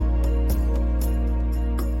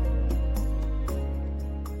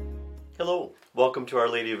Hello, welcome to Our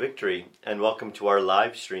Lady of Victory, and welcome to our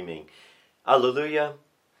live streaming. Alleluia,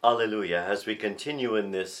 Alleluia. As we continue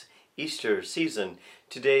in this Easter season,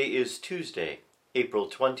 today is Tuesday, April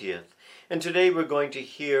 20th, and today we're going to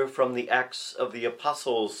hear from the Acts of the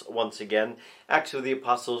Apostles once again, Acts of the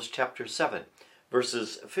Apostles chapter 7,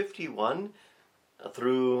 verses 51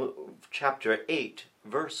 through chapter 8,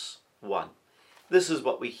 verse 1. This is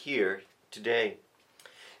what we hear today.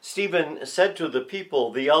 Stephen said to the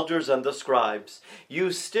people, the elders and the scribes,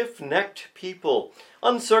 "You stiff-necked people,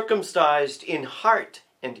 uncircumcised in heart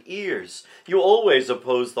and ears, you always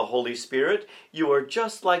oppose the Holy Spirit. You are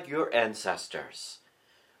just like your ancestors.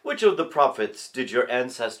 Which of the prophets did your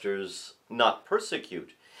ancestors not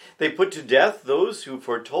persecute? They put to death those who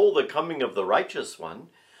foretold the coming of the righteous one,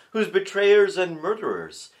 whose betrayers and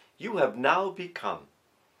murderers you have now become.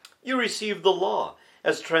 You received the law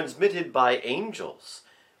as transmitted by angels,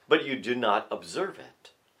 but you do not observe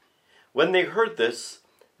it." When they heard this,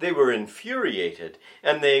 they were infuriated,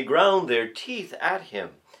 and they ground their teeth at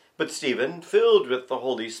him. But Stephen, filled with the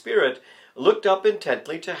Holy Spirit, looked up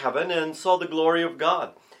intently to heaven and saw the glory of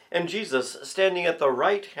God, and Jesus standing at the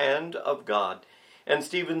right hand of God. And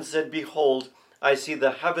Stephen said, "Behold, I see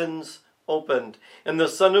the heavens opened, and the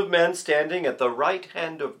Son of Man standing at the right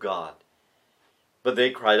hand of God." But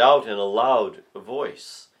they cried out in a loud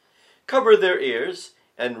voice, covered their ears,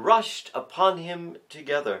 and rushed upon him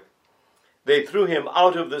together. They threw him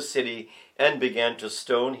out of the city and began to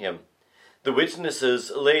stone him. The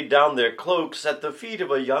witnesses laid down their cloaks at the feet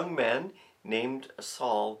of a young man named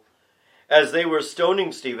Saul. As they were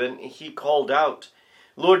stoning Stephen, he called out,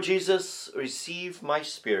 "Lord Jesus, receive my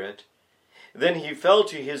spirit." Then he fell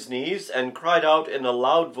to his knees and cried out in a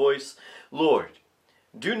loud voice, "Lord,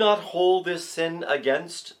 do not hold this sin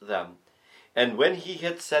against them." And when he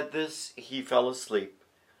had said this, he fell asleep.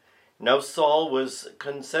 Now Saul was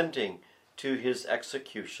consenting to his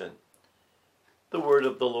execution. The word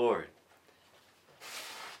of the Lord.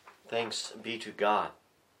 Thanks be to God.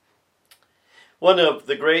 One of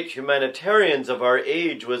the great humanitarians of our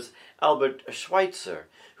age was Albert Schweitzer,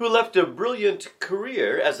 who left a brilliant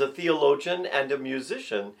career as a theologian and a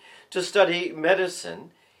musician to study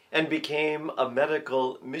medicine and became a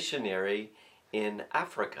medical missionary in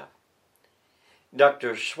Africa.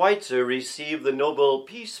 Dr. Schweitzer received the Nobel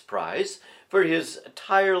Peace Prize for his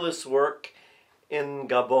tireless work in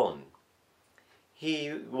Gabon.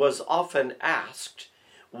 He was often asked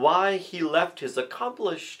why he left his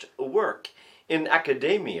accomplished work in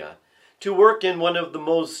academia to work in one of the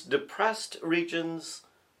most depressed regions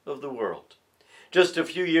of the world. Just a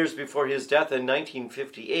few years before his death in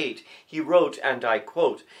 1958, he wrote, and I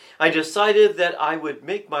quote, "I decided that I would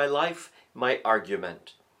make my life my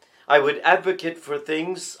argument. I would advocate for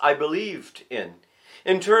things I believed in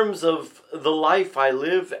terms of the life I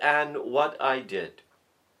live and what I did."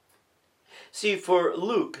 See, for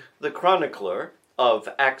Luke, the chronicler of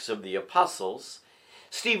Acts of the Apostles,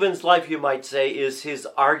 Stephen's life, you might say, is his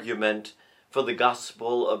argument for the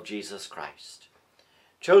gospel of Jesus Christ.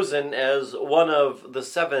 Chosen as one of the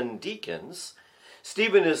 7 deacons,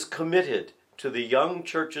 Stephen is committed to the young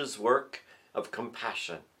church's work of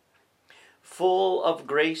compassion. Full of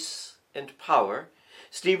grace and power,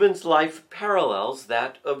 Stephen's life parallels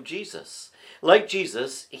that of Jesus. Like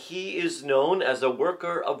Jesus, he is known as a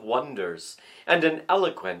worker of wonders and an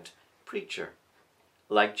eloquent preacher.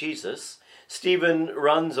 Like Jesus, Stephen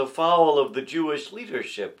runs afoul of the Jewish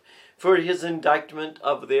leadership for his indictment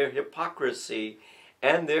of their hypocrisy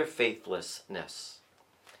and their faithlessness.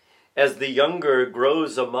 As anger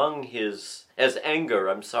grows among his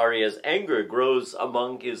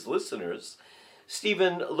listeners,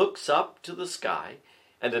 Stephen looks up to the sky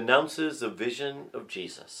and announces a vision of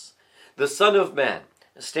Jesus, the Son of Man,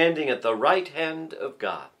 standing at the right hand of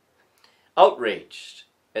God. Outraged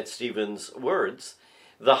at Stephen's words,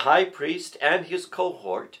 the high priest and his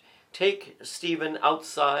cohort take Stephen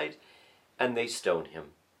outside and they stone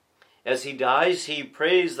him. As he dies, he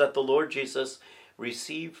prays that the Lord Jesus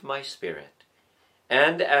receive my spirit.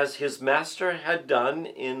 And as his master had done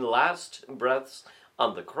in last breaths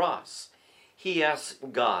on the cross, he asks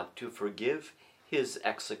God to forgive his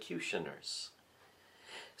executioners.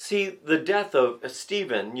 See, the death of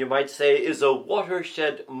Stephen, you might say, is a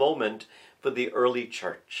watershed moment for the early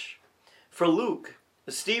church. For Luke,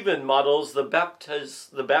 Stephen models the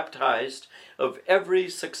baptized of every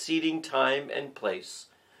succeeding time and place,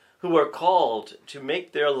 who are called to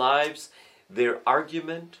make their lives their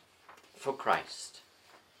argument for Christ.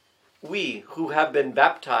 We who have been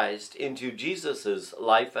baptized into Jesus'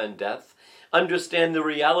 life and death understand the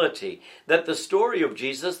reality that the story of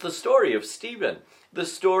Jesus, the story of Stephen, the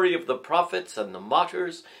story of the prophets and the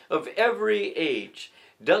martyrs of every age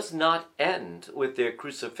does not end with their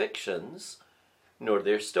crucifixions nor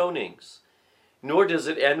their stonings, nor does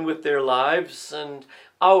it end with their lives and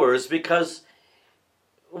ours, because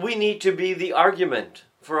we need to be the argument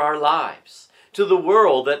for our lives to the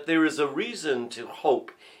world that there is a reason to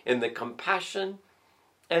hope in the compassion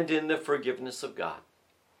and in the forgiveness of God.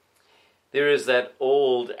 There is that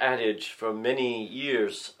old adage from many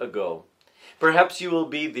years ago: perhaps you will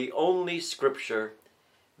be the only scripture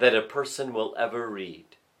that a person will ever read.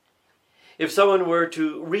 If someone were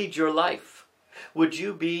to read your life, would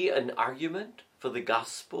you be an argument for the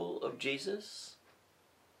gospel of Jesus?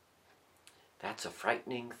 That's a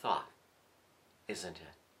frightening thought, isn't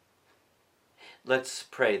it? Let's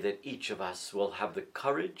pray that each of us will have the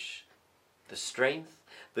courage, the strength,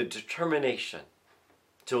 the determination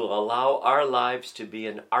to allow our lives to be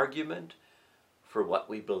an argument for what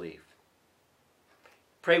we believe.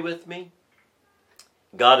 Pray with me.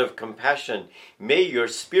 God of compassion, may your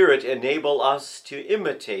Spirit enable us to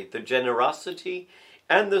imitate the generosity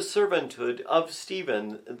and the servanthood of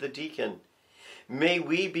Stephen the deacon. May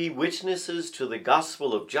we be witnesses to the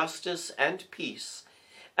gospel of justice and peace,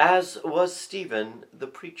 as was Stephen the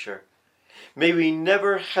preacher. May we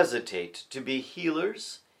never hesitate to be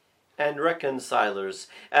healers and reconcilers,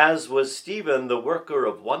 as was Stephen the worker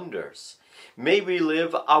of wonders. May we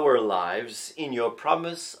live our lives in your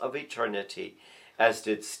promise of eternity, as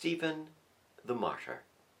did Stephen the martyr.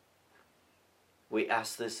 We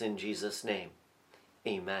ask this in Jesus' name.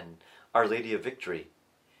 Amen. Our Lady of Victory,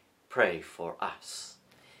 pray for us.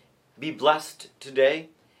 Be blessed today,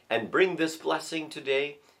 and bring this blessing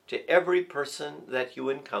today to every person that you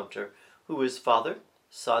encounter, who is Father,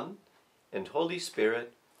 Son, and Holy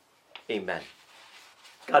Spirit. Amen.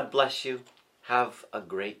 God bless you. Have a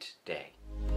great day.